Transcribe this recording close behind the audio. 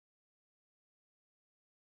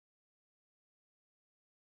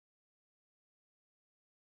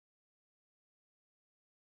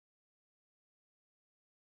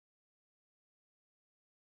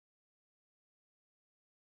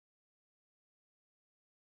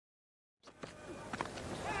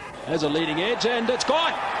There's a leading edge and it's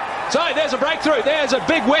gone. So there's a breakthrough. There's a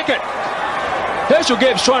big wicket. Herschel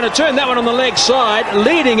Gibbs trying to turn that one on the leg side.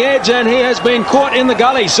 Leading edge, and he has been caught in the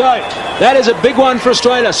gully. So that is a big one for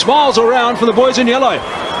Australia. Smiles around for the boys in yellow.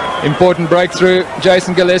 Important breakthrough.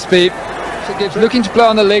 Jason Gillespie. So Gibbs looking to play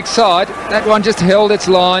on the leg side. That one just held its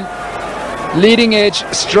line. Leading edge,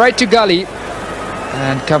 straight to gully.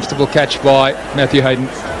 And comfortable catch by Matthew Hayden.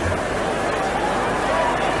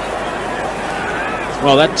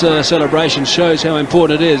 Well, that celebration shows how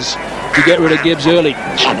important it is to get rid of Gibbs early.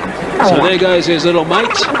 So there goes his little mate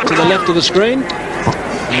to the left of the screen.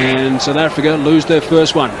 And South Africa lose their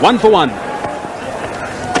first one. 1 for 1.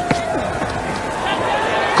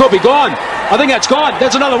 Could be gone. I think that's gone.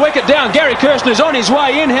 There's another wicket down. Gary Kirsten is on his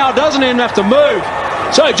way in. How doesn't he have to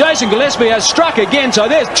move? So Jason Gillespie has struck again. So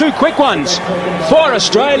there's 2 quick ones for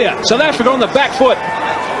Australia. South Africa on the back foot.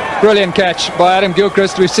 Brilliant catch by Adam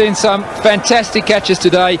Gilchrist. We've seen some fantastic catches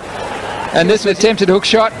today. And this attempted hook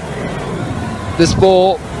shot. This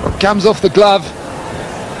ball comes off the glove.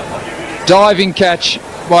 Diving catch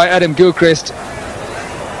by Adam Gilchrist.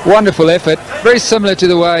 Wonderful effort. Very similar to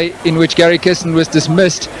the way in which Gary Kirsten was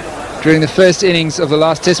dismissed during the first innings of the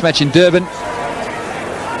last Test match in Durban.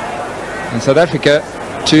 And South Africa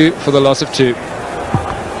 2 for the loss of 2.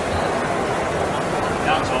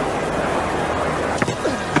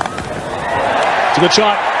 It's a good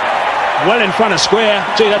shot. Well in front of square.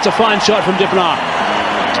 Gee, that's a fine shot from Dippenaar.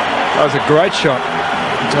 That was a great shot.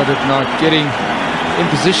 Dippenaar getting in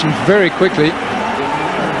position very quickly.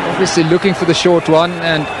 Obviously looking for the short one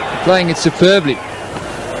and playing it superbly.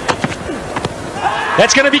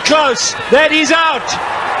 That's going to be close. That is out.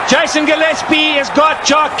 Jason Gillespie has got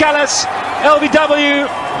Jacques Kallis, LBW,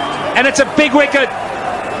 and it's a big wicket.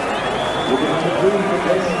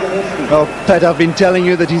 Well, Pat, I've been telling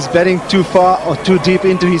you that he's batting too far or too deep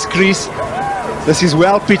into his crease. This is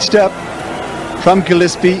well pitched up from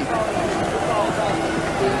Gillespie.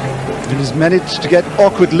 And he's managed to get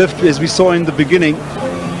awkward lift as we saw in the beginning.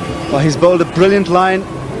 Well, he's bowled a brilliant line.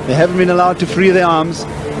 They haven't been allowed to free their arms.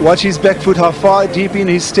 Watch his back foot, how far deep in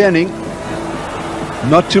he's standing.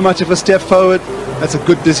 Not too much of a step forward. That's a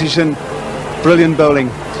good decision. Brilliant bowling.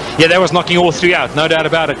 Yeah, that was knocking all 3 out, no doubt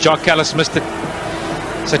about it. Jacques Kallis missed it.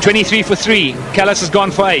 So 23 for 3. Kallis has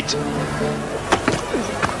gone for 8.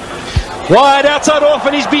 Wide outside off,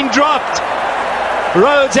 and he's been dropped.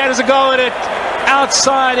 Rhodes has a go at it.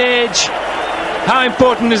 Outside edge. How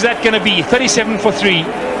important is that going to be? 37 for 3.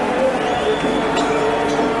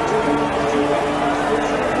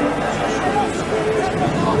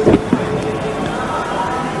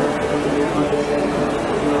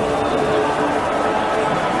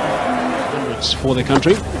 For their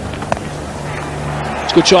country.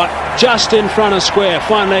 It's a good shot, just in front of square.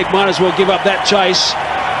 Fine leg, might as well give up that chase.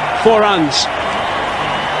 4 runs.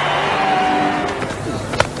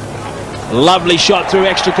 Lovely shot through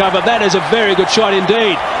extra cover. That is a very good shot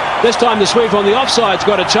indeed. This time the sweep on the offside's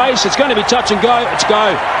got a chase. It's going to be touch and go. It's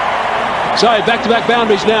go. So back-to-back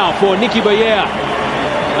boundaries now for Nicky Boyer.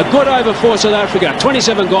 A good over for South Africa.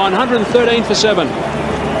 27 gone, 113 for 7.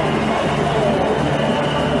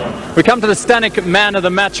 We come to the Stanek Man of the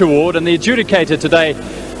Match Award, and the adjudicator today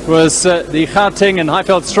was the Gauteng and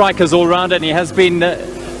Highveld Strikers all-rounder, and he has been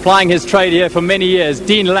plying his trade here for many years.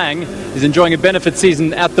 Dean Lang is enjoying a benefit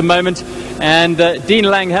season at the moment, and Dean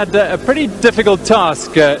Lang had a pretty difficult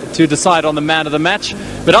task to decide on the man of the match,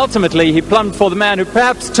 but ultimately he plumbed for the man who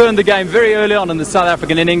perhaps turned the game very early on in the South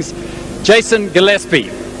African innings, Jason Gillespie.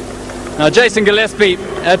 Now Jason Gillespie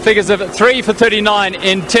had figures of 3 for 39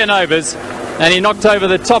 in 10 overs, and he knocked over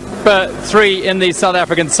the top 3 in the South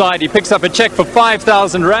African side. He picks up a cheque for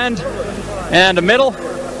 5,000 Rand and a medal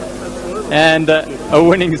and a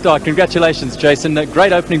winning start. Congratulations, Jason. A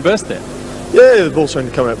great opening burst there. Yeah, the ball seemed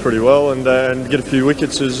to come out pretty well, and get a few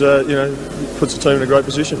wickets is, puts the team in a great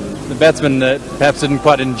position. The batsmen perhaps didn't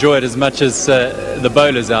quite enjoy it as much as the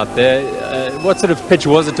bowlers out there. What sort of pitch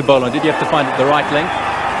was it to bowl on? Did you have to find the right length?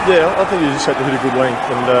 Yeah, I think you just had to hit a good length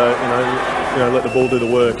and let the ball do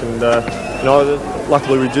the work. And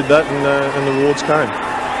luckily we did that, and the rewards came.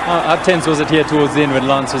 How tense was it here towards the end when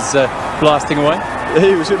Lance was blasting away? Yeah,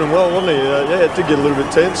 he was hitting well, wasn't he? It did get a little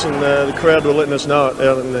bit tense, and the crowd were letting us know it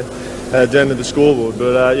out in down to the scoreboard.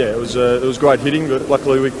 But it was great hitting, but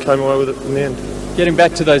luckily we came away with it in the end. Getting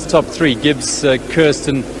back to those top 3, Gibbs,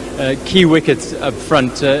 Kirsten, key wickets up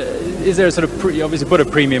front. Is there a sort of you obviously put a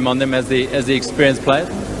premium on them as the experienced players?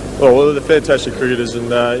 Well, they're fantastic cricketers, and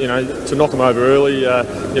to knock them over early,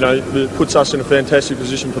 it puts us in a fantastic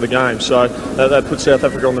position for the game. So that puts South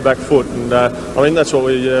Africa on the back foot, and that's what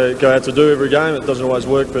we go out to do every game. It doesn't always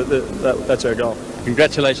work, but that's our goal.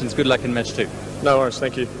 Congratulations, good luck in match 2. No worries,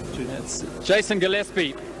 thank you. That's Jason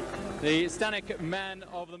Gillespie, the Stanek man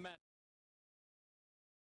of the match.